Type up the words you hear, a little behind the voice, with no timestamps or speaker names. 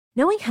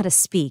Knowing how to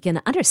speak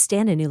and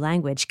understand a new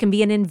language can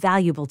be an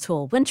invaluable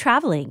tool when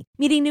traveling,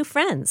 meeting new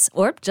friends,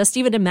 or just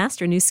even to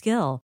master a new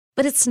skill.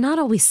 But it's not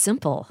always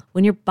simple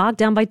when you're bogged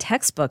down by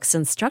textbooks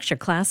and structured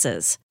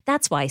classes.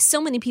 That's why so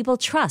many people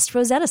trust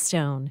Rosetta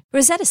Stone.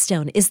 Rosetta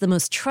Stone is the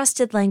most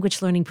trusted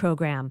language learning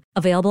program,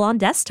 available on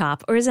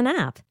desktop or as an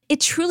app. It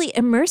truly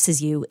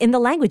immerses you in the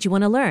language you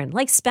want to learn,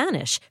 like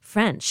Spanish,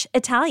 French,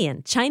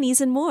 Italian,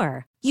 Chinese, and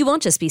more. You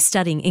won't just be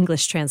studying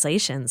English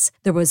translations.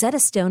 The Rosetta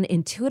Stone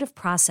intuitive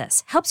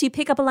process helps you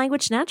pick up a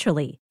language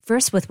naturally,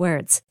 first with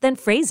words, then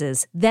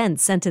phrases, then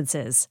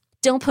sentences.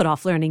 Don't put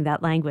off learning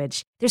that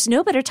language. There's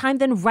no better time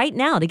than right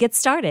now to get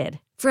started.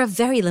 For a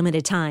very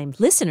limited time,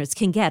 listeners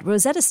can get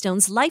Rosetta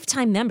Stone's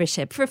lifetime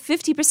membership for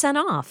 50%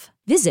 off.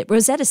 Visit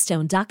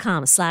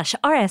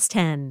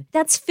rosettastone.com/rs10.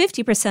 That's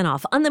 50%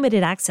 off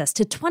unlimited access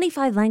to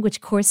 25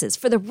 language courses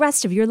for the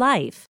rest of your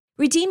life.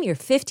 Redeem your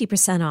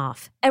 50%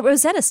 off at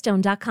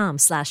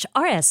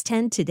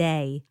rosettastone.com/rs10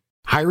 today.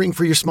 Hiring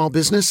for your small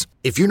business?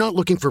 If you're not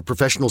looking for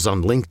professionals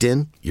on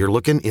LinkedIn, you're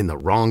looking in the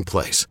wrong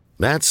place.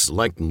 That's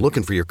like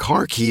looking for your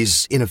car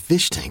keys in a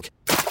fish tank.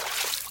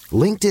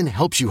 LinkedIn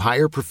helps you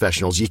hire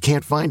professionals you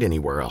can't find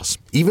anywhere else,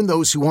 even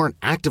those who aren't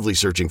actively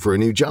searching for a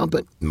new job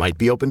but might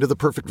be open to the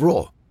perfect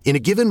role. In a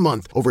given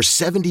month, over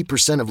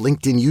 70% of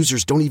LinkedIn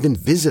users don't even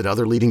visit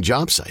other leading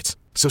job sites.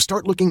 So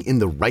start looking in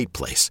the right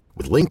place.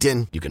 With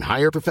LinkedIn, you can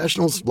hire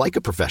professionals like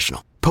a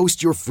professional.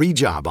 Post your free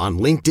job on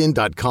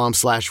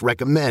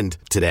linkedin.com/recommend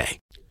today.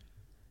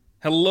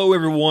 Hello,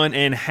 everyone,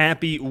 and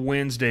happy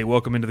Wednesday.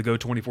 Welcome into the Go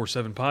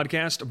 24/7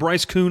 podcast.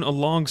 Bryce Kuhn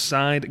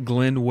alongside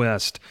Glenn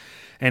West.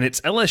 And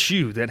it's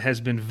LSU that has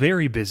been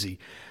very busy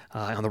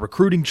on the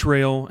recruiting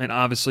trail and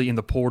obviously in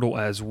the portal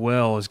as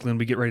well. As Glenn,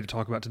 we get ready to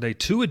talk about today,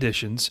 two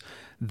additions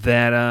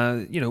that,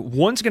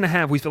 one's going to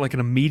have, we feel like, an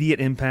immediate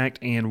impact,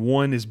 and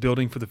one is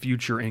building for the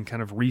future and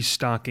kind of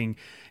restocking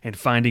and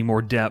finding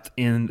more depth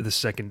in the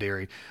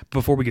secondary.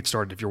 Before we get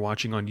started, if you're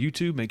watching on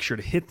YouTube, make sure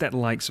to hit that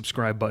like,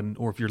 subscribe button,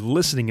 or if you're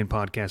listening in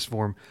podcast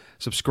form,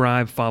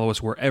 subscribe, follow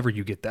us wherever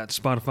you get that,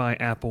 Spotify,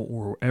 Apple,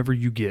 or wherever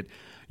you get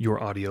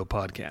your audio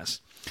podcasts.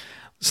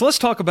 So let's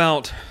talk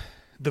about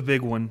the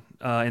big one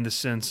in the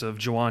sense of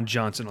Juwan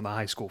Johnson on the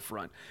high school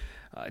front.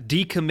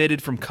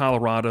 Decommitted from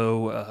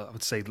Colorado, I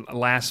would say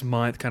last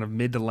month, kind of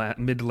mid to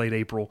late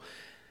April.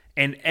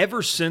 And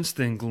ever since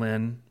then,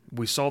 Glenn,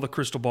 we saw the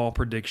crystal ball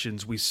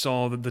predictions. We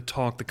saw the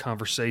talk, the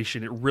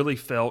conversation. It really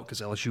felt, because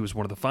LSU was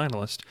one of the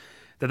finalists,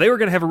 that they were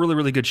going to have a really,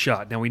 really good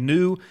shot. Now, we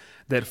knew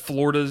that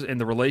Florida's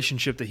and the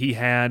relationship that he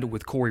had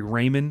with Corey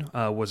Raymond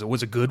was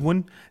a good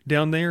one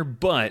down there,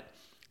 but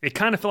it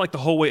kind of felt like the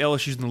whole way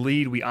LSU's in the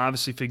lead. We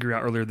obviously figured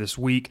out earlier this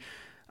week.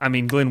 I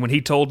mean, Glenn, when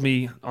he told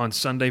me on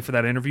Sunday for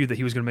that interview that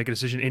he was going to make a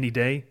decision any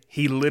day,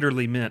 he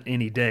literally meant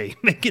any day,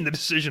 making the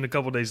decision a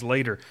couple days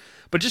later.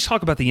 But just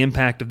talk about the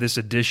impact of this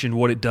addition,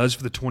 what it does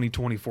for the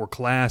 2024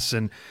 class,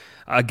 and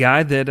a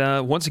guy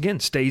that, once again,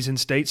 stays in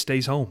state,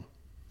 stays home.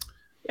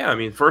 Yeah, I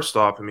mean, first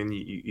off, I mean,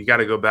 you got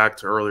to go back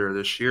to earlier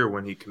this year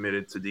when he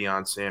committed to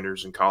Deion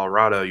Sanders in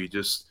Colorado. You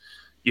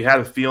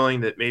had a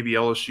feeling that maybe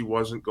LSU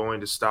wasn't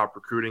going to stop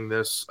recruiting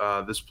this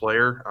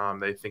player.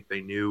 They think they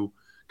knew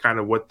kind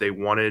of what they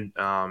wanted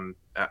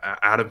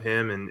out of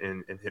him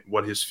and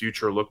what his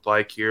future looked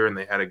like here, and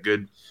they had a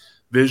good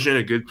vision,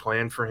 a good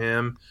plan for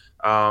him.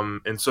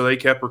 And so they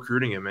kept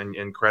recruiting him,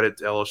 and credit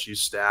to LSU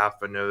staff.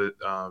 I know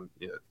that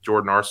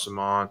Jordan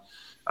Arcemont,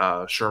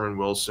 Sherman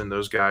Wilson,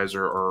 those guys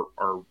are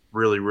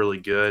really, really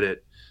good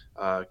at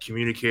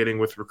communicating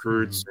with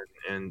recruits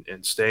and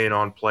staying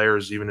on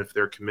players, even if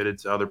they're committed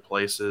to other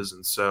places.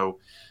 And so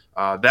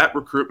that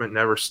recruitment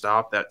never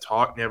stopped. That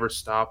talk never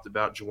stopped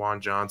about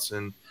Juwan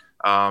Johnson.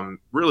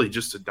 Really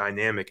just a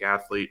dynamic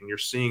athlete. And you're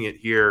seeing it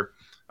here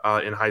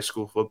in high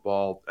school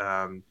football.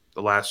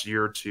 The last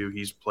year or two,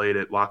 he's played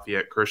at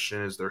Lafayette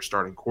Christian as their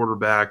starting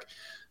quarterback,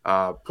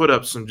 put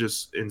up some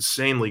just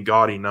insanely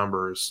gaudy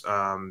numbers.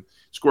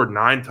 Scored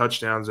 9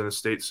 touchdowns in a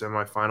state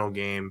semifinal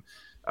game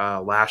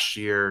last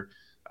year.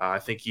 I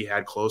think he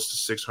had close to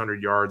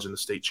 600 yards in the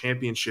state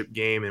championship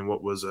game in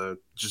what was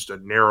just a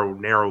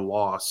narrow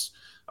loss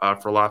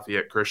for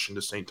Lafayette Christian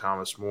to St.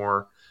 Thomas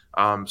More.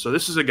 So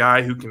this is a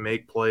guy who can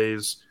make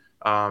plays.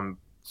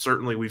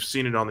 Certainly we've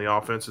seen it on the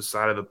offensive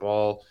side of the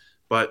ball,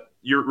 but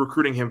you're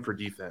recruiting him for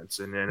defense,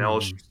 and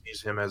LSU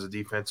sees him as a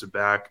defensive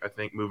back, I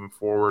think, moving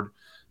forward.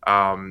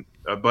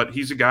 But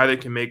he's a guy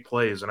that can make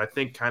plays, and I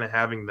think kind of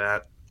having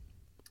that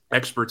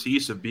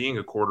expertise of being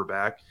a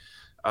quarterback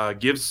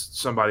gives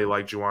somebody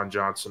like Juwan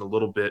Johnson a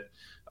little bit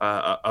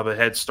of a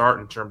head start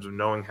in terms of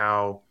knowing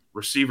how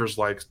receivers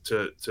like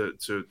to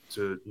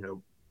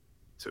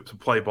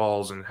play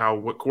balls and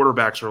what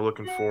quarterbacks are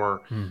looking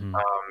for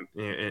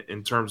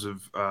in terms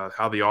of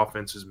how the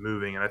offense is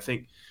moving. And I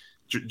think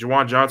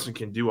Juwan Johnson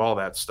can do all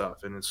that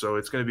stuff. And so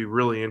it's going to be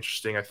really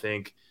interesting, I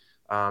think,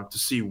 to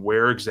see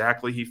where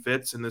exactly he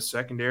fits in this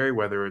secondary,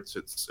 whether it's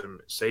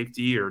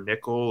safety or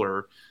nickel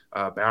or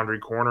boundary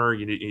corner.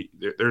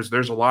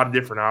 There's a lot of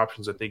different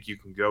options I think you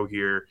can go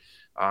here.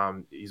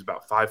 He's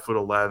about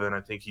 5'11". I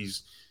think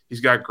he's he's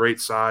got great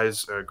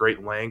size,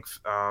 great length,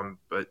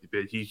 but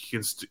he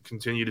can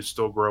continue to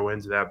still grow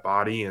into that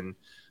body. And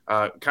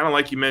kind of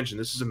like you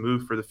mentioned, this is a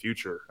move for the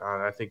future.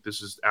 I think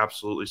this is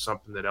absolutely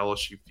something that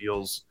LSU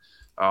feels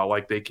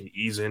like they can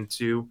ease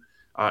into.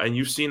 And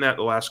you've seen that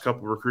the last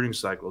couple of recruiting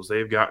cycles.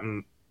 They've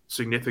gotten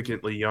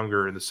significantly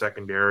younger in the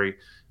secondary.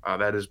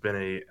 That has been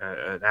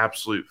an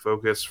absolute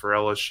focus for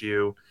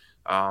LSU.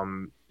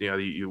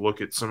 You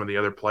look at some of the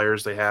other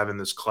players they have in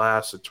this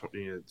class,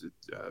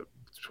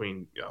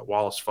 between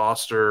Wallace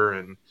Foster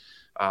and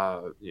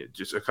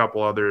just a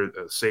couple other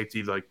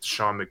safety like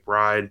Sean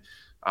McBride.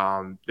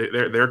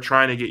 They're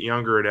trying to get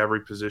younger at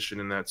every position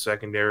in that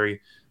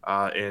secondary,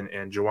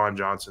 and Juwan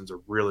Johnson's a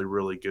really,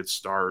 really good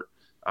start.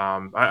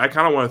 I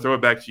kind of want to throw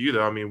it back to you,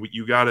 though. I mean,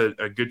 you got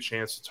a good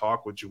chance to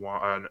talk with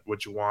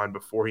Juwan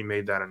before he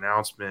made that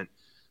announcement.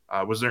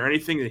 Was there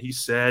anything that he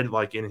said,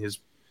 like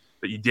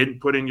that you didn't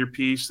put in your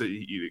piece that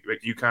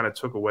you kind of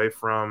took away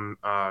from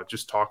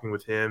just talking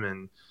with him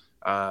and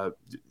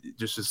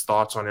just his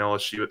thoughts on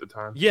LSU at the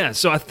time? Yeah,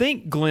 so I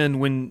think, Glenn,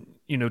 when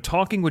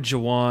talking with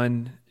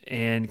Juwan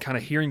and kind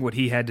of hearing what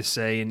he had to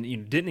say,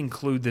 and didn't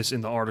include this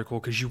in the article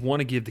because you want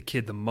to give the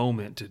kid the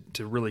moment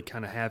to really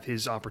kind of have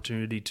his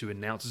opportunity to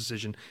announce a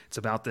decision. It's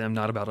about them,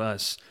 not about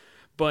us.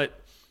 But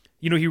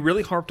he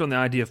really harped on the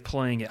idea of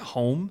playing at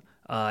home.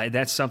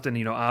 That's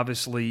something,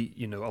 obviously,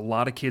 a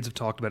lot of kids have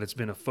talked about. It's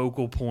been a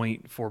focal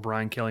point for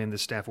Brian Kelly and the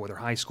staff, whether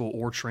high school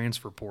or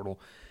transfer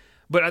portal.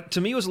 But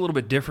to me, it was a little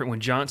bit different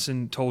when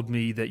Johnson told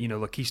me that,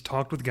 look, he's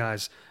talked with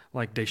guys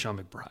like Deshaun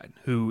McBride,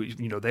 who,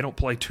 they don't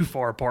play too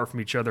far apart from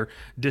each other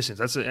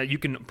distance. You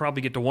can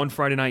probably get to one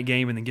Friday night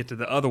game and then get to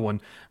the other one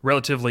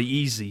relatively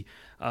easy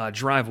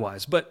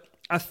drive-wise. But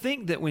I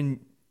think that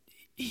when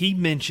he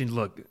mentioned,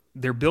 look,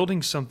 they're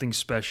building something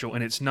special,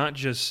 and it's not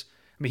just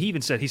 – I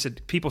mean, he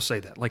said people say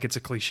that like it's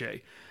a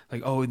cliche,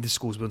 like, oh, this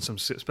school's building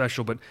something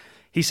special. But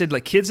he said,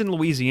 like, kids in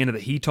Louisiana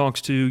that he talks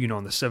to,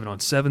 on the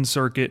 7-on-7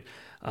 circuit,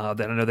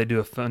 that I know they do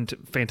a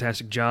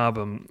fantastic job,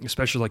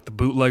 especially like the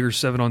bootleggers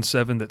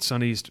 7-on-7 that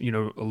Sonny's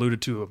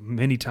alluded to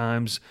many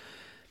times,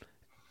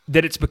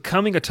 that it's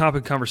becoming a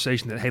topic of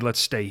conversation that, hey, let's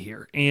stay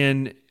here.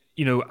 And,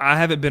 I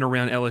haven't been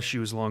around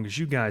LSU as long as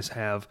you guys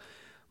have,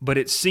 but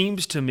it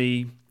seems to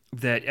me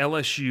that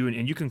LSU,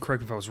 and you can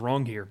correct me if I was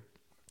wrong here,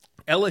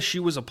 LSU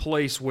was a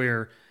place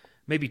where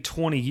maybe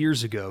 30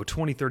 years ago,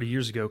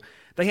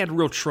 they had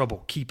real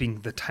trouble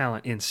keeping the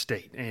talent in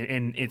state.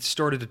 And it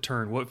started to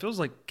turn. Well, it feels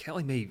like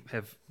Kelly may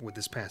have, with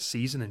this past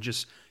season and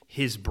just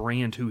his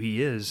brand, who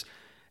he is,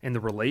 and the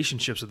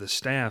relationships with the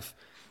staff,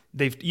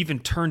 they've even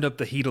turned up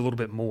the heat a little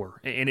bit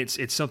more. And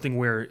it's something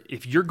where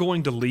if you're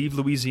going to leave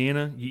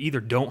Louisiana, you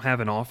either don't have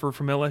an offer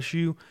from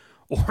LSU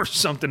or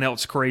something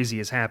else crazy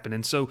has happened.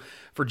 And so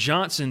for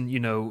Johnson,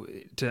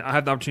 I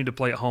have the opportunity to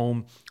play at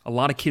home. A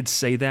lot of kids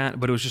say that,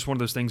 but it was just one of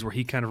those things where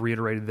he kind of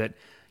reiterated that,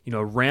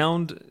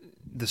 around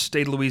the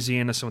state of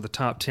Louisiana, some of the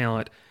top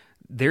talent,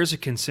 there's a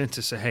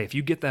consensus that, hey, if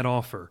you get that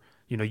offer,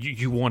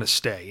 you want to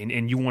stay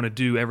and you want to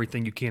do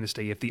everything you can to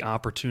stay if the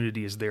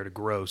opportunity is there to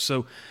grow.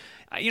 So,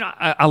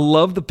 I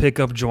love the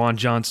pickup, Juwan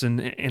Johnson,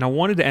 and I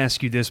wanted to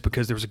ask you this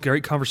because there was a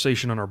great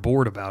conversation on our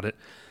board about it.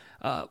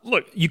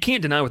 Look, you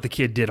can't deny what the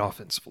kid did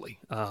offensively.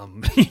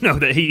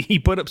 That he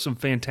put up some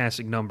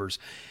fantastic numbers.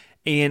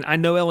 And I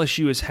know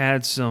LSU has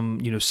had some,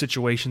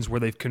 situations where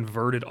they've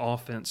converted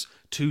offense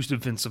to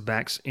defensive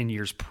backs in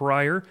years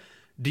prior.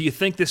 Do you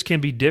think this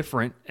can be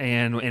different,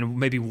 and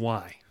maybe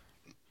why?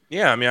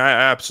 Yeah, I mean, I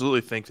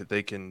absolutely think that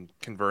they can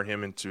convert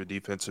him into a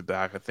defensive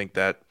back. I think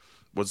that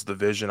was the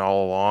vision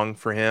all along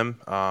for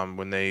him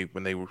when they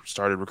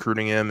started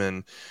recruiting him.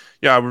 And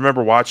yeah, I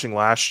remember watching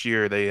last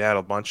year. They had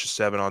a bunch of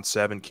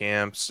 7-on-7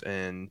 camps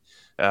and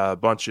a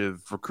bunch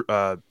of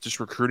just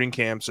recruiting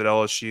camps at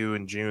LSU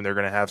in June. They're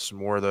going to have some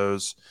more of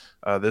those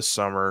this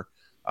summer.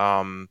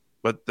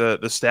 But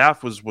the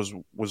staff was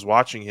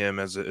watching him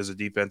as a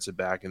defensive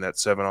back in that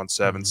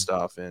 7-on-7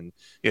 stuff, and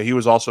he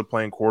was also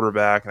playing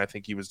quarterback, and I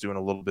think he was doing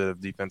a little bit of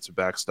defensive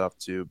back stuff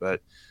too.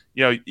 But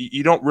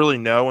you don't really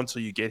know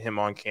until you get him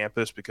on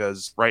campus,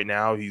 because right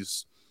now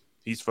he's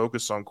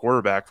focused on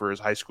quarterback for his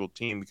high school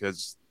team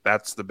because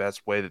that's the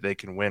best way that they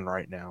can win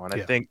right now. And I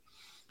think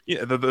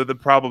the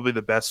probably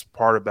the best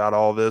part about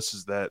all this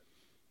is that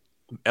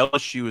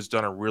LSU has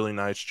done a really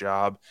nice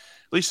job,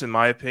 at least in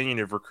my opinion,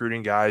 of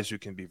recruiting guys who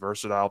can be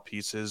versatile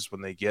pieces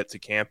when they get to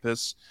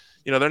campus.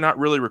 They're not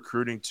really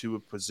recruiting to a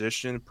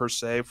position per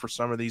se for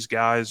some of these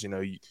guys.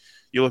 You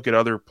look at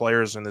other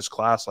players in this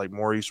class like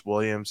Maurice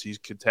Williams. He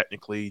could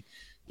technically,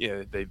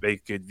 they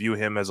could view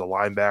him as a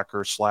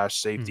linebacker /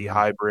 safety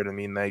hybrid. I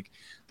mean,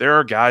 there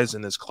are guys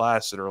in this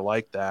class that are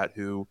like that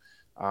who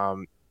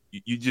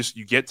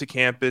you get to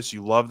campus,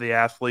 you love the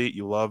athlete,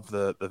 you love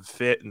the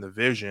fit and the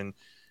vision,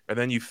 and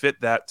then you fit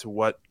that to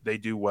what they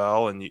do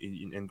well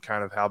and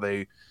kind of how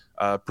they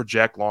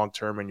project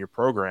long-term in your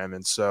program.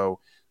 And so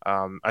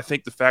I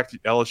think the fact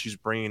that LSU's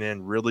bringing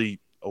in really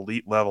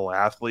elite-level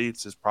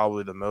athletes is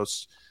probably the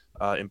most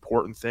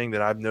important thing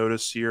that I've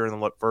noticed here in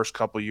the first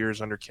couple of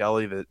years under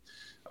Kelly, that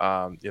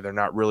they're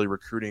not really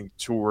recruiting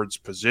towards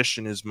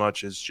position as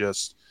much as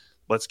just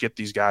let's get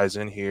these guys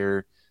in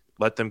here,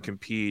 let them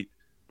compete,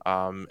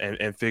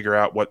 and figure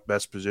out what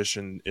best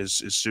position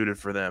is suited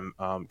for them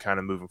kind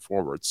of moving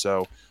forward.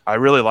 So I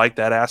really like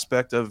that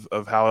aspect of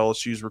how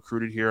LSU's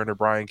recruited here under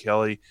Brian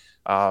Kelly.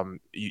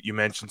 You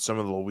mentioned some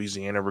of the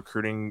Louisiana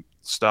recruiting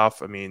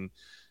stuff. I mean,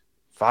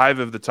 5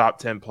 of the top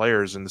 10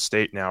 players in the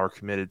state now are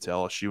committed to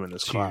LSU in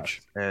this class.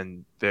 Huge.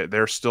 And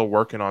they're still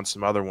working on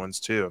some other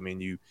ones too. I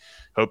mean, you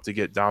hope to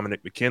get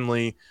Dominic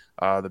McKinley,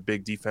 the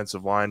big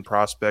defensive line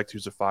prospect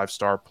who's a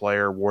 5-star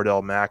player.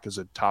 Wardell Mack is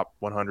a top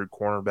 100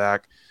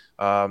 cornerback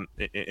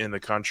in the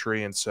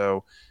country. And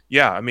so,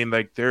 yeah, I mean,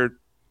 like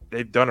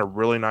they've done a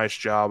really nice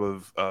job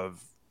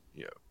of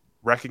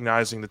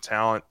recognizing the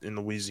talent in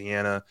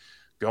Louisiana,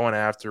 going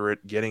after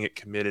it, getting it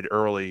committed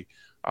early.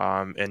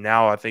 And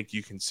now I think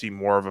you can see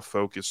more of a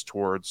focus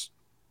towards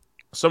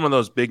some of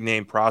those big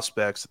name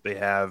prospects that they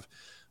have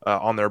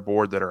on their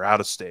board that are out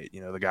of state.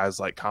 The guys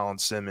like Colin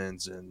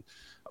Simmons and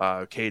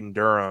Caden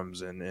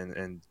Durham's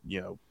and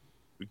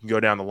we can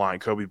go down the line.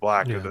 Kobe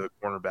Black, the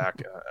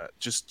cornerback.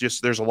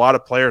 Just there's a lot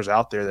of players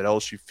out there that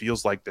LSU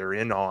feels like they're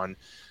in on.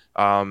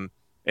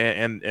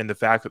 And the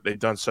fact that they've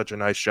done such a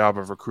nice job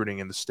of recruiting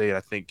in the state,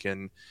 I think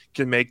can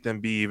make them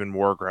be even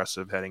more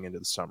aggressive heading into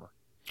the summer.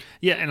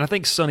 Yeah, and I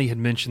think Sonny had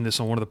mentioned this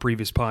on one of the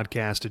previous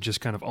podcasts, just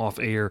kind of off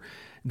air,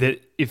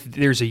 that if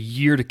there's a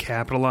year to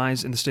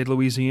capitalize in the state of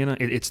Louisiana,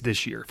 it's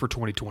this year for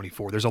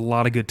 2024. There's a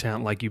lot of good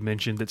talent, like you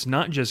mentioned, that's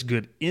not just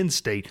good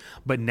in-state,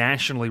 but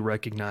nationally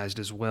recognized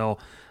as well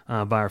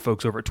by our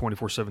folks over at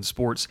 24/7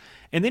 Sports.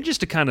 And then just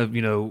to kind of,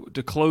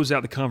 to close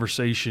out the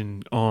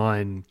conversation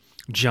on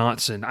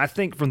Johnson, I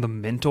think from the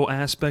mental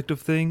aspect of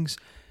things,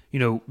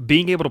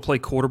 being able to play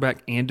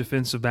quarterback and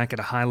defensive back at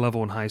a high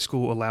level in high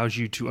school allows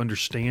you to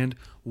understand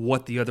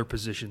what the other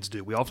positions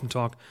do. We often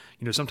talk,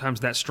 sometimes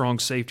that strong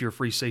safety or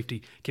free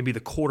safety can be the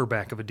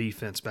quarterback of a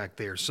defense back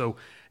there. So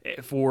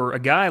for a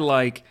guy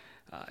like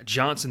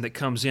Johnson that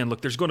comes in,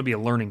 look, there's going to be a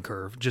learning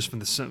curve just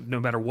from no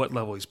matter what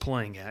level he's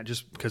playing at,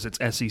 just because it's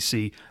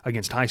SEC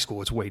against high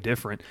school, it's way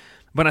different.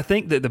 But I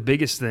think that the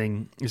biggest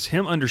thing is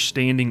him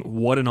understanding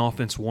what an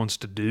offense wants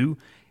to do.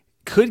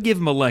 Could give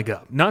him a leg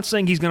up. Not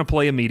saying he's going to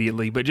play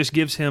immediately, but just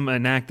gives him a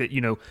knack that,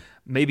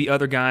 maybe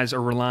other guys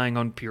are relying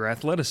on pure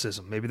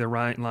athleticism. Maybe they're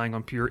relying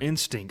on pure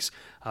instincts.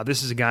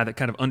 This is a guy that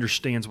kind of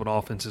understands what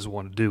offenses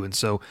want to do. And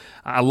so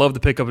I love the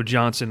pickup of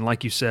Johnson.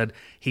 Like you said,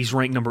 he's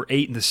ranked number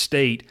 8 in the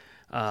state.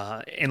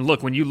 And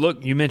look,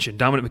 you mentioned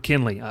Dominic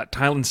McKinley.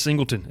 Tylen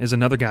Singleton is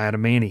another guy out of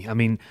Manny. I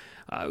mean,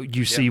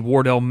 you see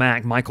Wardell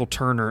Mack, Michael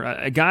Turner,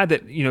 a guy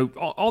that,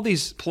 all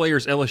these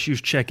players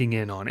LSU's checking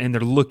in on and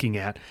they're looking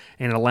at,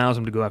 and it allows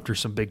them to go after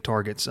some big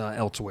targets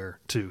elsewhere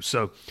too.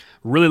 So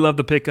really love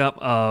the pickup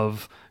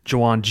of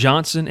Juwan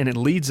Johnson, and it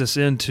leads us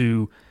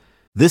into...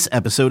 This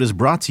episode is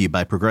brought to you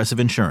by Progressive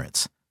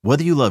Insurance.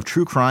 Whether you love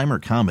true crime or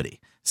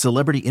comedy,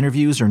 celebrity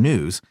interviews or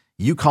news,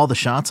 you call the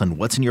shots on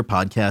what's in your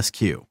podcast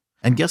queue.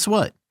 And guess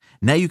what?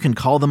 Now you can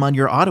call them on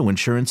your auto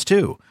insurance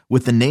too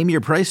with the Name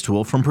Your Price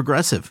tool from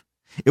Progressive.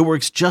 It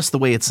works just the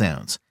way it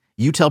sounds.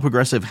 You tell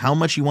Progressive how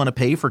much you want to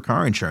pay for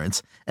car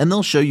insurance, and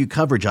they'll show you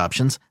coverage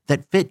options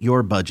that fit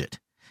your budget.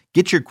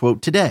 Get your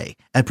quote today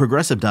at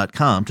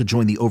Progressive.com to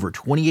join the over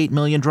 28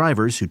 million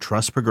drivers who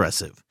trust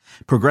Progressive.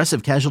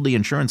 Progressive Casualty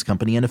Insurance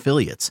Company and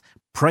Affiliates.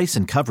 Price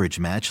and coverage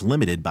match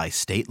limited by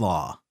state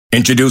law.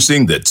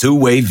 Introducing the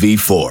Two-Way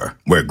V4,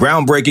 where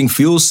groundbreaking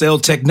fuel cell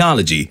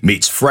technology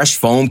meets fresh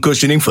foam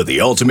cushioning for the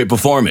ultimate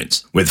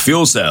performance. With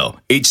Fuel Cell,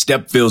 each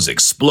step feels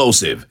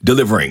explosive,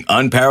 delivering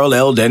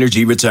unparalleled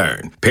energy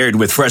return. Paired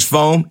with fresh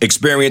foam,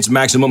 experience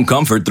maximum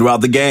comfort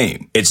throughout the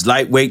game. Its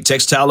lightweight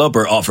textile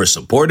upper offers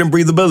support and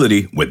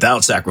breathability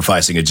without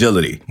sacrificing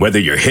agility. Whether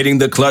you're hitting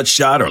the clutch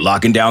shot or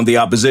locking down the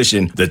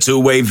opposition, the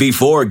Two-Way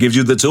V4 gives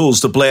you the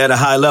tools to play at a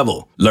high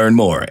level. Learn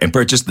more and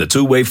purchase the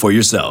Two-Way for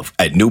yourself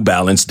at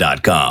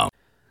newbalance.com.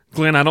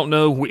 Glenn, I don't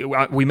know.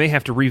 We may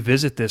have to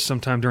revisit this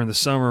sometime during the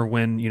summer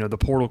when the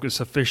portal is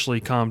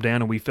officially calmed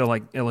down and we feel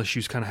like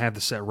LSU's kind of have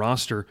the set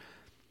roster.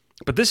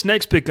 But this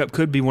next pickup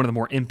could be one of the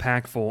more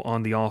impactful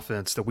on the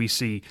offense that we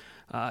see.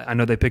 I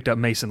know they picked up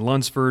Mason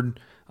Lunsford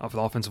for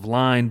the offensive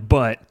line,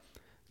 but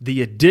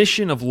the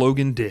addition of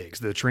Logan Diggs,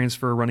 the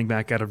transfer running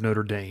back out of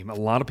Notre Dame, a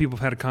lot of people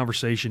have had a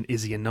conversation.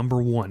 Is he a number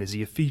 1? Is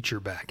he a feature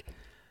back?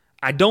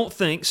 I don't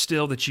think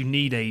still that you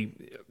need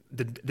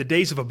the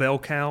days of a bell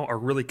cow are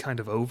really kind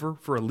of over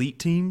for elite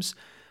teams,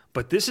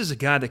 but this is a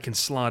guy that can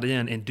slot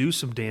in and do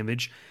some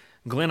damage.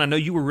 Glenn, I know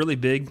you were really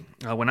big.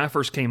 When I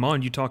first came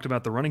on, you talked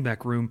about the running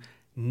back room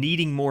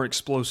needing more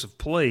explosive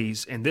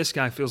plays, and this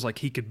guy feels like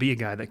he could be a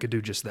guy that could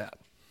do just that.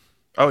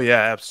 Oh,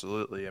 yeah,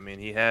 absolutely. I mean,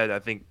 he had, I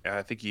think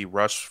he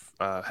rushed,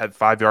 had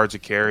 5 yards a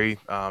carry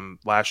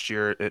last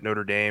year at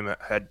Notre Dame,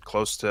 had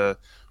close to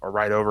or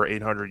right over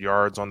 800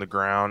 yards on the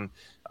ground.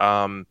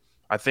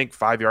 I think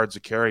 5 yards a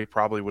carry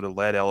probably would have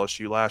led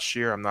LSU last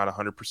year. I'm not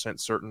 100%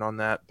 certain on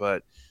that,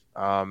 but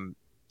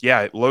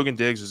yeah, Logan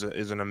Diggs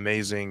is an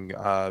amazing,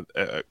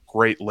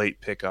 great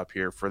late pickup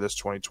here for this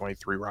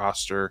 2023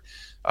 roster.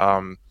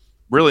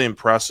 Really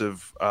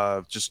impressive,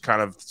 just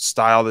kind of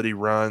style that he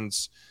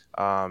runs.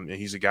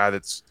 He's a guy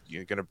that's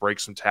going to break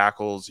some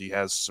tackles. He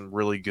has some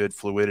really good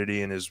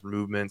fluidity in his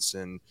movements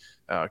and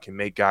can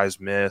make guys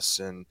miss.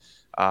 And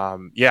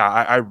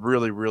I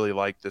really, really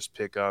like this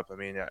pickup. I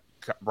mean,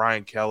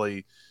 Brian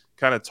Kelly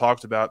kind of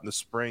talked about in the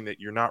spring that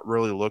you're not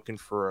really looking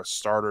for a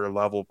starter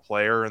level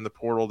player in the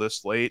portal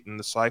this late in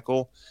the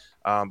cycle.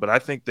 But I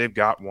think they've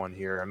got one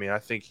here. I mean, I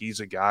think he's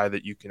a guy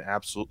that you can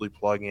absolutely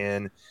plug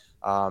in,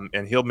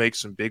 and he'll make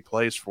some big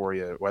plays for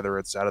you, whether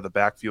it's out of the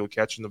backfield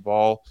catching the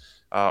ball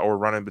or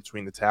running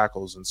between the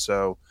tackles. And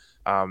so,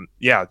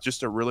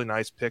 just a really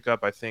nice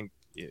pickup. I think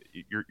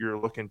you're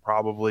looking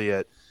probably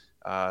at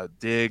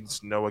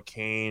Diggs, Noah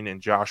Cain,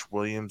 and Josh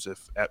Williams,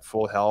 if at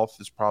full health,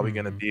 is probably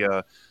going to be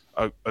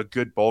a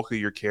good bulk of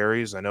your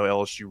carries. I know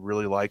LSU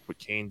really liked what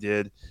Cain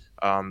did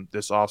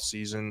this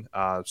offseason.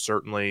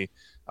 Certainly,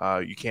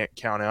 you can't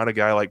count out a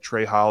guy like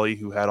Trey Holly,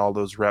 who had all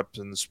those reps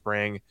in the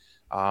spring.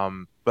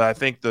 But I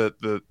think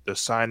the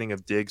signing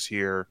of Diggs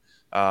here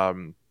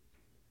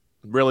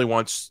really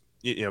wants,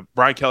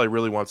 Brian Kelly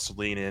really wants to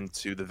lean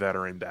into the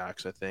veteran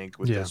backs, I think,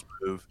 with this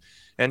move.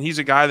 And he's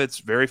a guy that's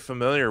very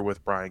familiar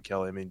with Brian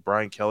Kelly. I mean,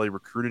 Brian Kelly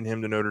recruited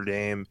him to Notre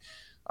Dame.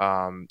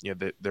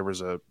 There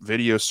was a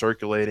video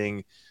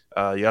circulating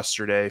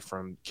yesterday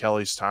from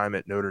Kelly's time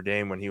at Notre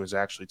Dame when he was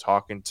actually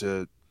talking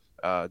to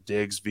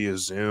Diggs via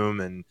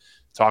Zoom and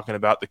talking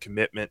about the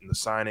commitment and the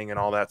signing and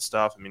all that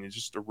stuff. I mean, it's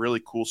just a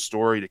really cool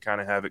story to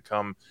kind of have it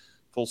come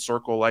full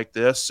circle like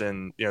this.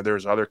 And,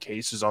 there's other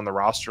cases on the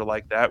roster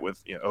like that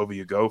with,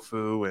 Ovi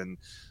Ugofu and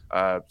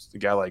a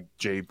guy like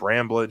Jay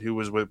Bramblett, who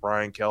was with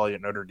Brian Kelly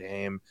at Notre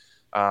Dame.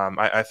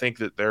 I think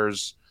that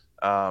there's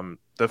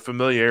the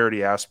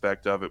familiarity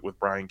aspect of it with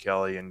Brian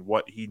Kelly and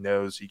what he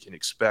knows he can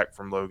expect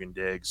from Logan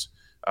Diggs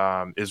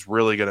is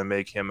really going to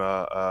make him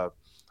a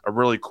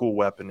really cool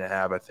weapon to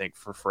have, I think,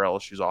 for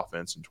LSU's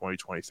offense in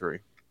 2023.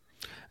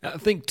 I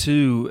think,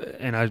 too,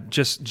 and I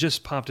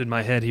just popped in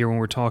my head here when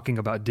we're talking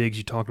about Diggs,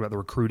 you talked about the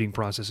recruiting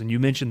process, and you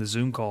mentioned the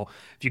Zoom call.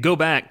 If you go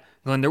back,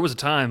 Glenn, there was a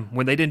time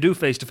when they didn't do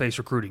face-to-face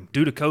recruiting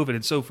due to COVID.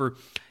 And so for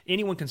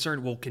anyone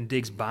concerned, well, can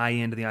Diggs buy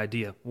into the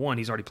idea? One,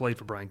 he's already played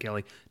for Brian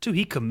Kelly. Two,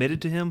 he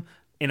committed to him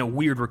in a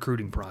weird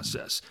recruiting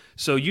process.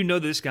 So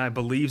this guy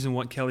believes in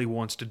what Kelly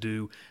wants to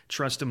do,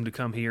 trust him to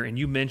come here. And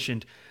you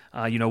mentioned,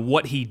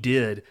 what he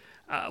did.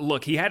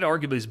 Look, he had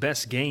arguably his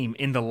best game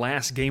in the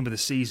last game of the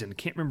season.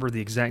 Can't remember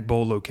the exact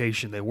bowl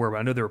location they were, but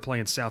I know they were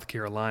playing South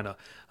Carolina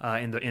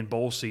in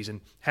bowl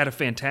season. Had a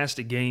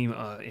fantastic game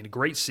and a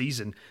great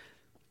season.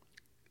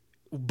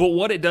 But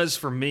what it does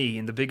for me,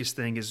 and the biggest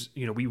thing is,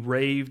 we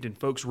raved and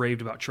folks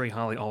raved about Trey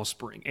Holly all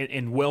spring,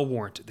 and well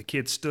warranted. The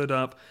kid stood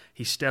up.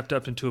 He stepped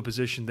up into a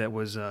position that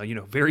was,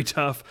 very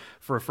tough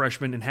for a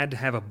freshman and had to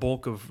have a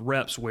bulk of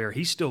reps where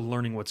he's still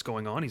learning what's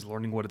going on. He's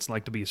learning what it's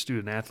like to be a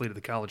student athlete at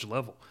the college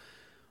level.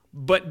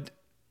 But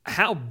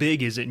how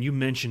big is it? And you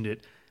mentioned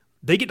it.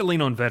 They get to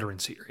lean on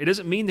veterans here. It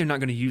doesn't mean they're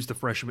not going to use the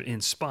freshmen in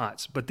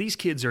spots, but these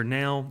kids are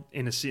now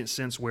in a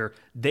sense where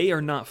they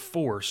are not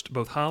forced,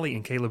 both Holly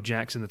and Caleb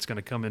Jackson that's going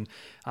to come in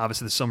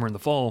obviously the summer and the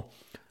fall,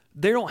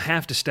 they don't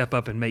have to step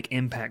up and make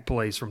impact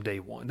plays from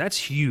day one. That's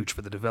huge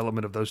for the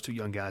development of those two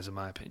young guys, in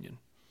my opinion.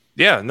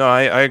 Yeah, no,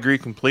 I agree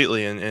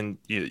completely. And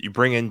you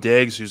bring in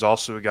Diggs, who's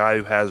also a guy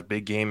who has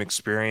big game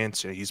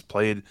experience. He's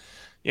played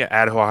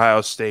at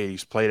Ohio State.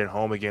 He's played at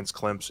home against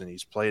Clemson.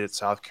 He's played at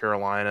South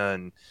Carolina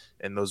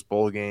and those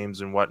bowl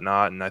games and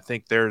whatnot. And I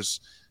think there's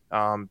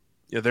a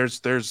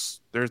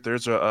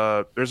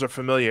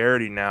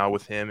familiarity now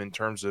with him in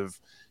terms of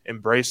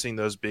embracing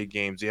those big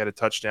games. He had a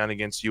touchdown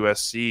against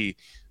USC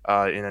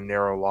in a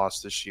narrow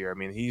loss this year. I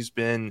mean, he's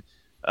been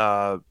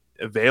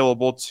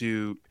available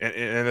to,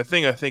 and the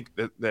thing I think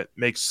that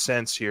makes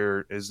sense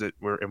here is that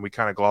we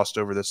kind of glossed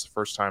over this the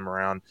first time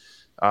around.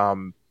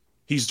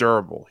 He's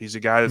durable. He's a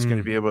guy that's going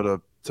to be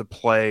able to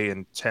play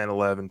in 10,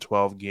 11,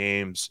 12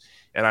 games.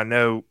 And I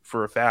know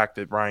for a fact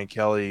that Brian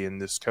Kelly and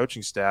this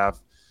coaching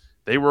staff,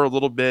 they were a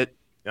little bit,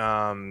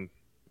 I don't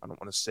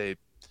want to say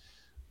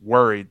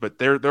worried, but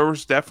there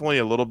was definitely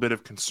a little bit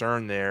of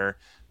concern there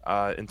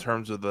in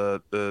terms of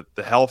the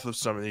health of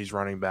some of these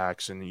running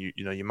backs. And,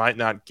 you might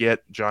not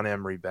get John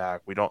Emery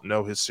back. We don't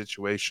know his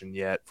situation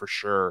yet for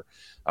sure.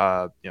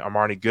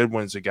 Armani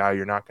Goodwin's a guy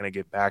you're not going to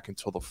get back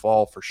until the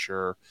fall for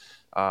sure.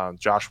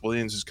 Josh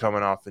Williams is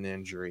coming off an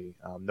injury.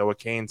 Noah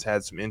Cain's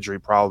had some injury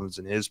problems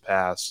in his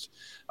past.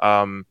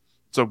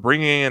 So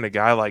bringing in a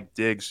guy like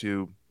Diggs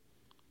who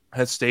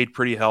has stayed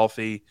pretty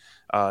healthy,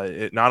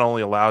 it not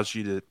only allows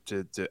you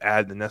to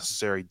add the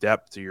necessary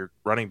depth to your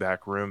running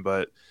back room,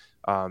 but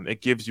it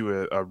gives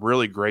you a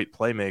really great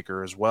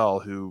playmaker as well,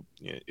 who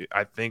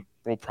I think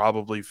will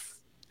probably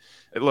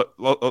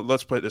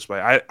let's put it this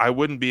way. I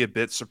wouldn't be a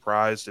bit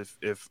surprised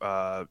if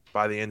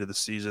by the end of the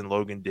season,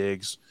 Logan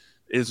Diggs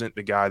isn't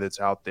the guy that's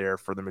out there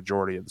for the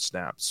majority of the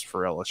snaps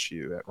for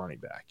LSU at running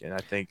back. And I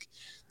think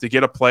to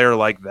get a player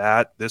like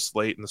that this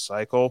late in the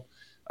cycle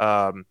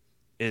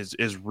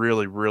is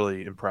really,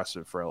 really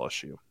impressive for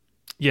LSU.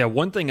 Yeah,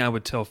 one thing I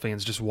would tell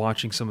fans just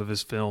watching some of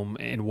his film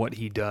and what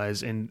he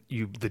does and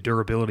the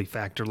durability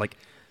factor, like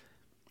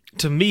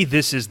To me,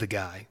 this is the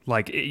guy.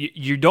 Like,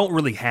 you don't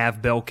really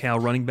have bell cow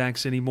running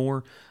backs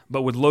anymore,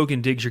 but with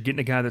Logan Diggs, you're getting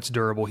a guy that's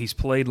durable. He's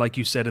played, like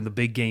you said, in the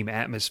big game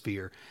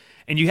atmosphere.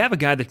 And you have a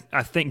guy that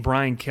I think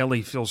Brian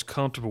Kelly feels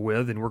comfortable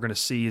with, and we're going to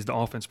see as the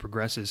offense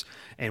progresses,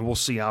 and we'll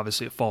see,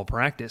 obviously, at fall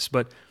practice.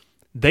 But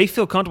they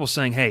feel comfortable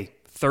saying, hey,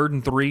 3rd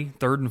and 3,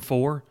 3rd and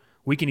 4,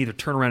 we can either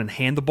turn around and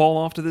hand the ball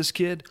off to this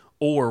kid,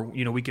 or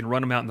we can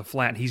run him out in the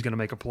flat, and he's going to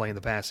make a play in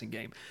the passing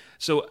game.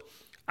 So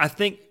I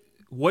think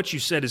what you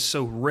said is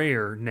so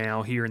rare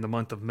now here in the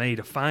month of May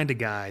to find a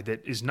guy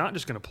that is not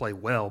just going to play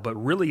well, but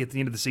really at the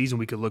end of the season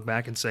we could look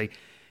back and say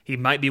he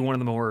might be one of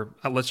the more,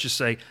 let's just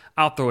say,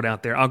 I'll throw it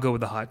out there, I'll go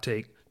with the hot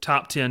take,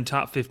 top 10,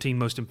 top 15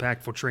 most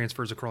impactful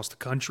transfers across the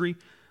country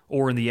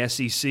or in the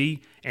SEC,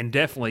 and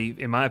definitely,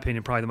 in my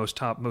opinion, probably the most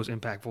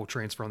impactful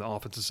transfer on the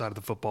offensive side of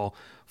the football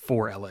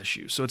for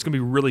LSU. So it's going to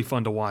be really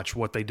fun to watch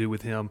what they do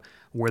with him,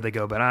 where they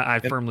go, but I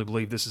firmly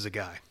believe this is a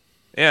guy.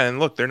 Yeah, and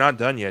look, they're not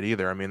done yet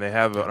either. I mean, they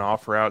have an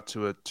offer out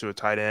to a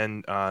tight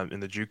end in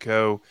the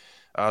JUCO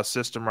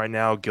system right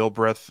now,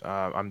 Gilbreth.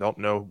 I don't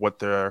know what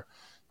the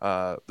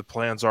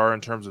plans are in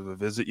terms of a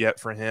visit yet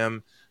for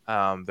him.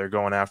 They're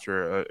going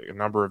after a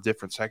number of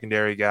different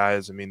secondary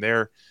guys. I mean,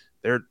 they're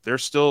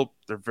still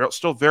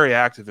very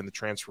active in the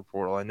transfer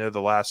portal. I know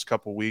the last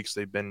couple weeks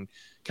they've been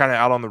kind of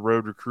out on the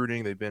road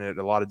recruiting. They've been at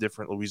a lot of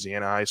different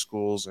Louisiana high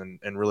schools and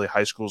really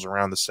high schools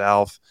around the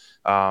South,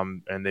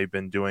 and they've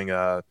been doing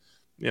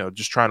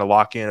just trying to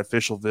lock in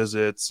official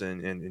visits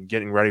and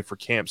getting ready for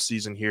camp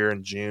season here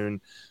in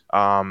June.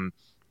 But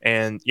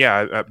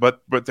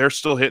they're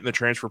still hitting the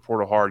transfer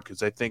portal hard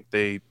because I think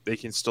they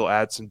can still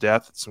add some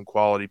depth at some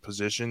quality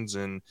positions,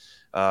 and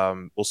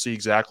we'll see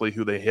exactly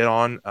who they hit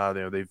on.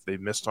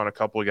 They've missed on a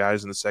couple of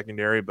guys in the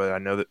secondary, but I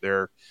know that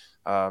they're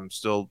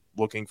still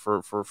looking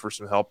for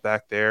some help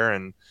back there.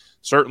 And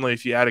certainly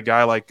if you add a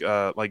guy like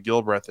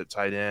Gilbreth at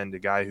tight end, a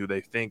guy who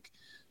they think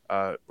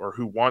or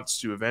who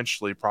wants to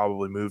eventually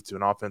probably move to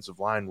an offensive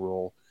line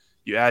role,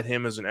 you add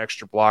him as an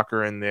extra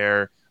blocker in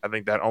there. I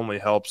think that only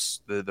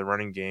helps the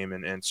running game,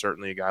 and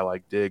certainly a guy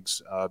like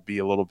Diggs be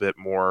a little bit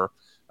more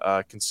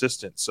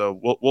consistent. So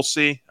we'll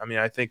see. I mean,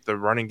 I think the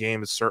running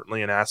game is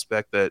certainly an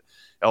aspect that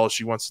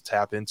LSU wants to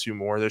tap into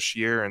more this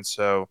year, and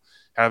so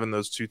having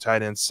those two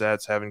tight end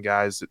sets, having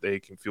guys that they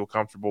can feel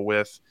comfortable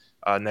with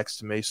next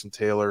to Mason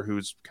Taylor,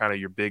 who's kind of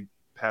your big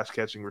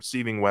pass-catching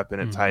receiving weapon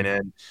at tight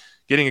end,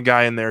 getting a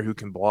guy in there who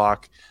can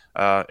block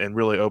and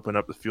really open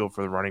up the field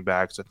for the running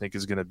backs, I think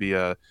is going to be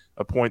a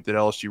point that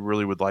LSU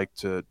really would like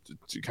to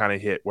kind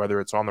of hit, whether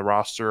it's on the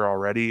roster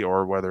already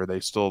or whether they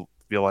still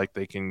feel like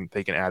they can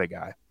add a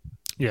guy.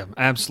 Yeah,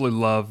 absolutely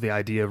love the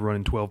idea of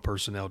running 12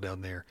 personnel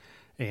down there,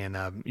 and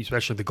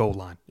especially the goal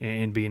line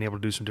and being able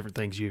to do some different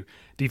things.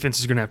 Defense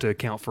is going to have to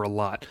account for a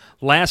lot.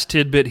 Last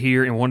tidbit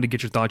here, and wanted to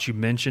get your thoughts. You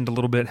mentioned a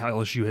little bit how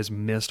LSU has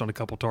missed on a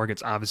couple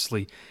targets,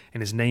 obviously,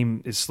 and his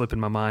name is slipping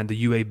my mind.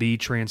 The UAB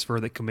transfer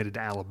that committed to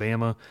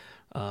Alabama.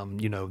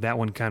 That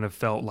one kind of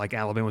felt like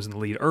Alabama was in the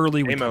lead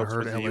early. We kind of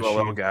heard the LSU.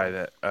 ULL guy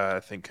that I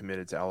think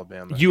committed to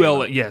Alabama.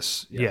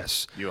 Yes.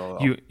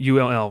 ULL.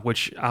 ULL,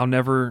 which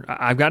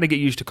I've got to get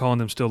used to calling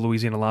them still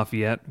Louisiana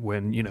Lafayette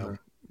when,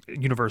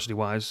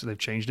 university-wise, they've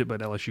changed it, but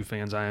LSU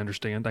fans, I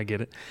understand. I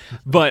get it.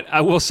 But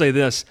I will say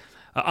this.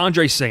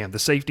 Andre Sam, the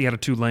safety out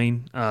of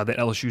Tulane that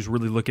LSU is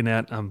really looking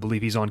at, I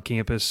believe he's on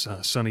campus.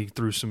 Sonny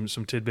threw some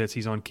tidbits.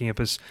 He's on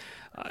campus.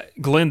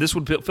 Glenn, this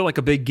would feel like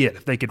a big get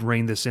if they could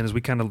rein this in as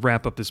we kind of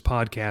wrap up this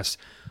podcast.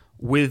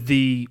 With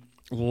the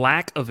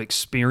lack of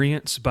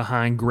experience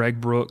behind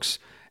Greg Brooks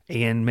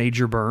and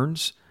Major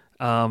Burns,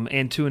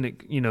 and to an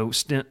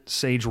extent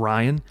Sage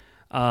Ryan,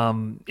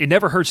 it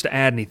never hurts to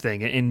add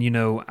anything. And,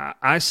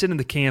 I sit in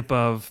the camp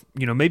of,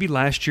 maybe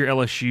last year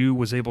LSU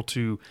was able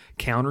to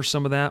counter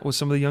some of that with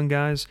some of the young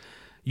guys.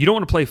 You don't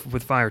want to play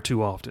with fire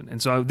too often. And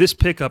so this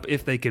pickup,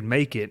 if they could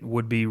make it,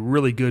 would be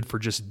really good for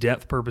just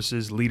depth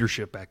purposes,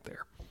 leadership back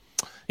there.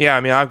 Yeah,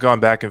 I mean, I've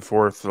gone back and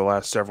forth the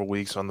last several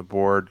weeks on the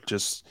board,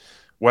 just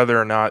whether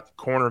or not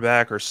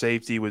cornerback or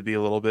safety would be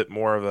a little bit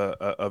more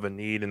of a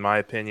need, in my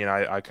opinion.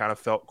 I kind of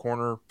felt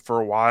corner for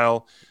a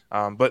while.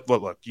 But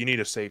look, you need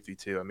a safety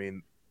too. I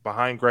mean,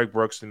 behind Greg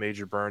Brooks and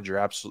Major Burns, you're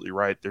absolutely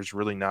right. There's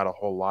really not a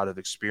whole lot of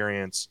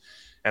experience.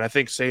 And I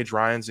think Sage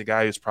Ryan's the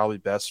guy who's probably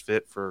best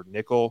fit for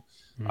nickel.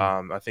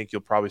 I think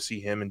you'll probably see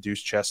him and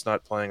Deuce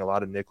Chestnut playing a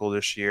lot of nickel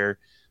this year.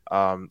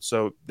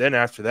 So then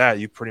after that,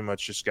 you pretty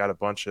much just got a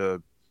bunch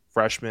of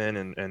freshmen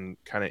and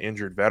kind of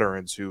injured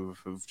veterans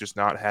who've just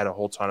not had a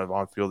whole ton of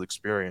on-field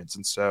experience.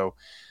 And so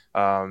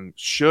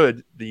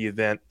should the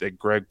event that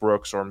Greg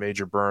Brooks or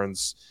Major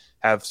Burns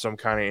have some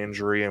kind of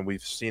injury, and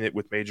we've seen it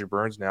with Major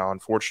Burns now,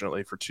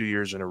 unfortunately, for 2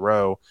 years in a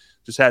row,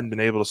 just hadn't been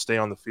able to stay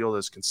on the field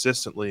as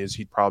consistently as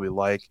he'd probably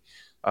like.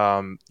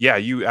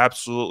 You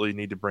absolutely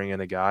need to bring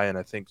in a guy, and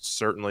I think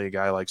certainly a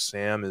guy like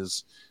Sam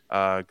is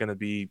going to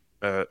be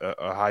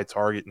a high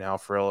target now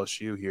for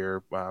LSU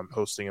here,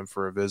 hosting him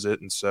for a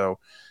visit. And so,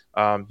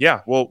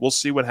 we'll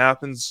see what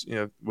happens,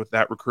 with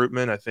that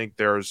recruitment. I think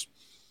there's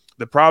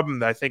the problem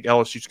that I think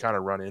LSU's kind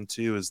of run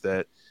into is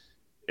that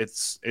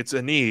it's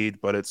a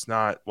need, but it's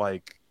not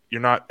like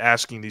you're not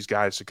asking these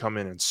guys to come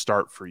in and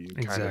start for you.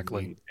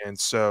 Exactly. Kind of, and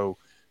so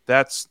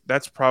that's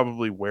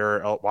probably why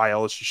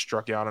LSU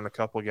struck out on a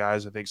couple of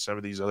guys. I think some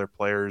of these other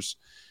players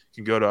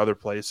can go to other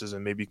places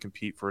and maybe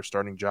compete for a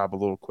starting job a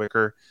little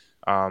quicker.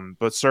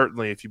 But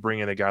certainly if you bring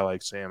in a guy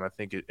like Sam, I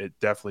think it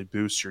definitely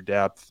boosts your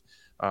depth.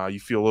 You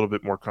feel a little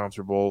bit more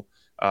comfortable.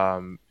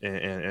 And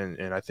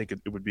I think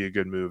it would be a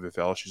good move if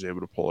LSU is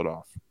able to pull it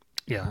off.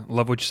 Yeah,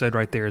 love what you said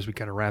right there as we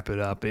kind of wrap it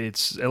up.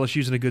 It's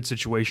LSU's in a good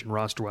situation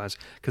roster-wise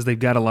because they've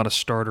got a lot of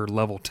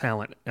starter-level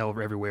talent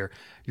everywhere.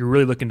 You're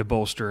really looking to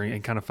bolster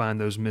and kind of find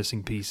those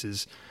missing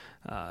pieces,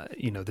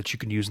 that you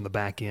can use in the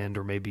back end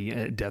or maybe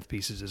depth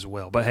pieces as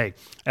well. But, hey,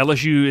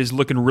 LSU is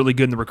looking really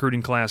good in the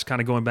recruiting class,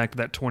 kind of going back to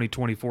that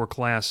 2024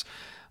 class.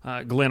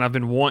 Glenn, I've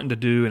been wanting to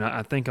do, and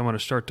I think I'm going to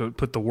start to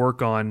put the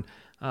work on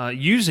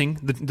using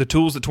the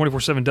tools that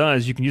 24/7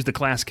 does. You can use the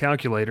class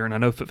calculator, and I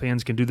know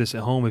fans can do this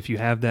at home if you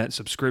have that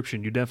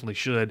subscription. You definitely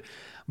should.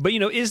 But,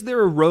 is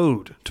there a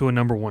road to a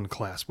number one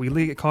class? We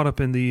get caught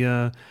up in the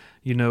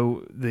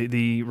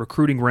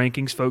recruiting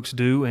rankings folks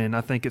do, and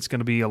I think it's going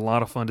to be a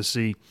lot of fun to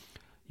see.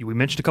 We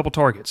mentioned a couple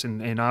targets,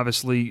 and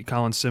obviously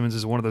Colin Simmons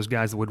is one of those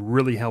guys that would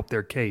really help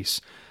their case.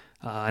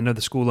 I know the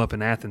school up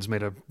in Athens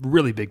made a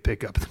really big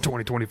pickup in the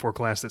 2024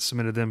 class that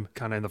cemented them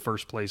kind of in the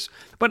first place.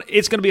 But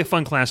it's going to be a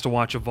fun class to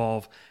watch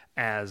evolve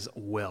as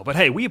well. But,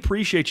 hey, we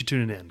appreciate you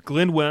tuning in.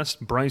 Glenn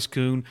West, Bryce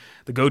Kuhn,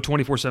 the Go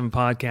 24/7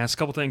 podcast. A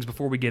couple things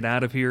before we get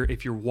out of here.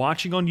 If you're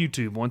watching on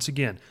YouTube, once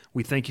again,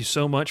 we thank you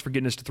so much for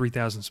getting us to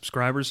 3,000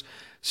 subscribers.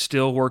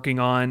 Still working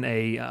on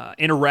a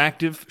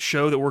interactive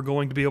show that we're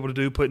going to be able to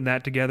do, putting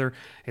that together.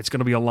 It's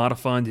going to be a lot of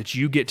fun that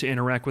you get to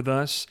interact with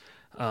us.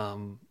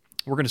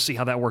 We're going to see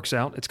how that works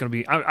out. It's going to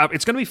be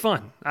it's going to be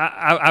fun.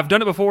 I've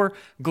done it before.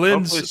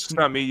 Glenn's. Hopefully it's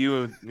not me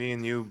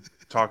and you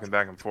talking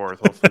back and forth.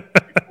 Hopefully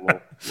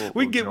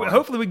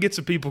hopefully we get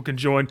some people can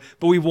join,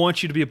 but we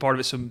want you to be a part of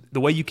it. So the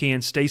way you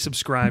can, stay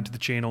subscribed to the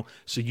channel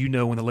so you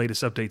know when the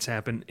latest updates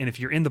happen. And if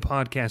you're in the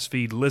podcast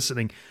feed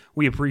listening,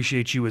 we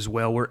appreciate you as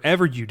well.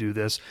 Wherever you do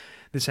this,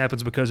 this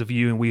happens because of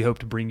you, and we hope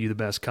to bring you the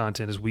best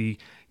content as we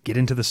get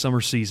into the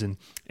summer season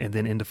and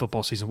then into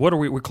football season. What are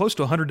we? We're close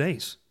to 100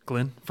 days,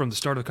 Glenn, from the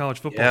start of college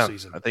football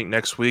season. I think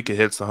next week it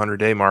hits the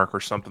 100-day mark or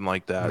something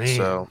like that. Man,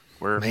 so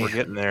we're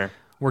getting there.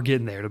 We're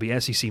getting there. It'll be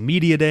SEC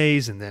Media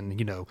Days, and then,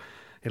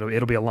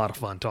 it'll be a lot of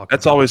fun talking.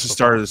 That's always the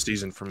start of the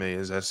season for me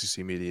is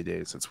SEC Media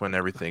Days. That's when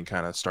everything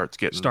kind of starts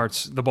getting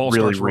the ball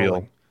really starts real.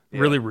 Rolling.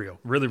 Yeah.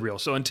 Really real.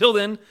 So until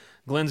then,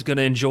 Glenn's going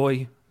to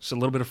enjoy a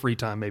little bit of free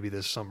time maybe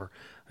this summer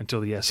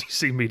until the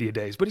SEC Media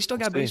Days. But he's still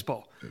got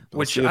baseball,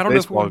 which I don't know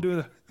if we want to do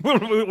that.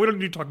 We don't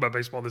need to talk about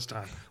baseball this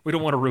time. We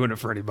don't want to ruin it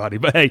for anybody.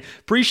 But, hey,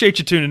 appreciate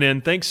you tuning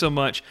in. Thanks so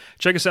much.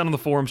 Check us out on the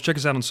forums. Check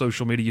us out on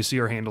social media. You see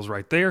our handles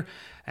right there,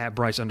 at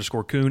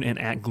Bryce_Kuhn and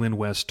at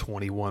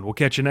GlennWest21. We'll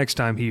catch you next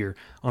time here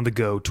on the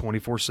Go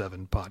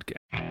 24/7 podcast.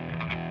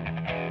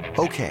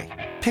 Okay,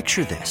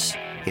 picture this.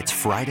 It's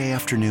Friday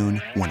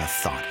afternoon when a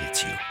thought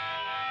hits you.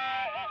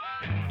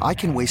 I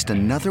can waste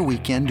another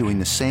weekend doing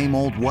the same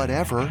old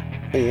whatever,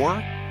 or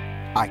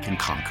I can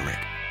conquer it.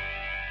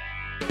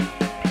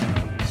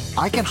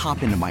 I can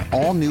hop into my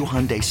all-new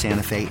Hyundai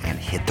Santa Fe and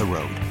hit the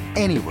road.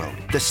 Any road.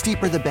 The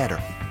steeper, the better.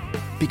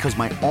 Because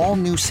my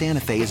all-new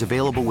Santa Fe is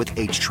available with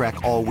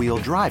H-Track all-wheel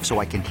drive, so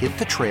I can hit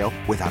the trail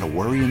without a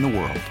worry in the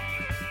world.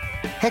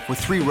 Heck, with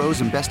 3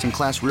 rows and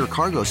best-in-class rear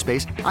cargo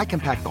space, I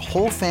can pack the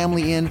whole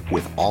family in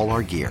with all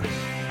our gear.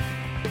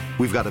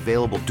 We've got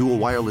available dual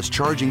wireless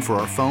charging for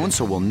our phones,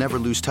 so we'll never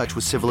lose touch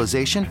with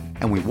civilization,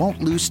 and we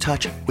won't lose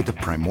touch with the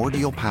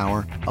primordial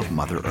power of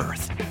Mother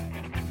Earth.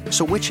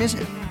 So which is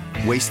it?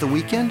 Waste the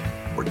weekend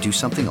or do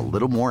something a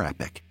little more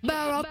epic?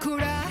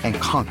 And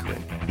conquer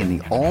it in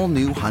the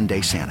all-new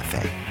Hyundai Santa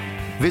Fe.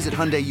 Visit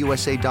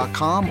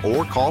HyundaiUSA.com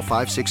or call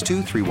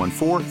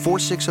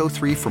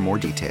 562-314-4603 for more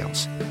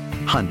details.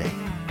 Hyundai,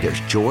 there's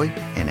joy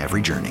in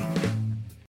every journey.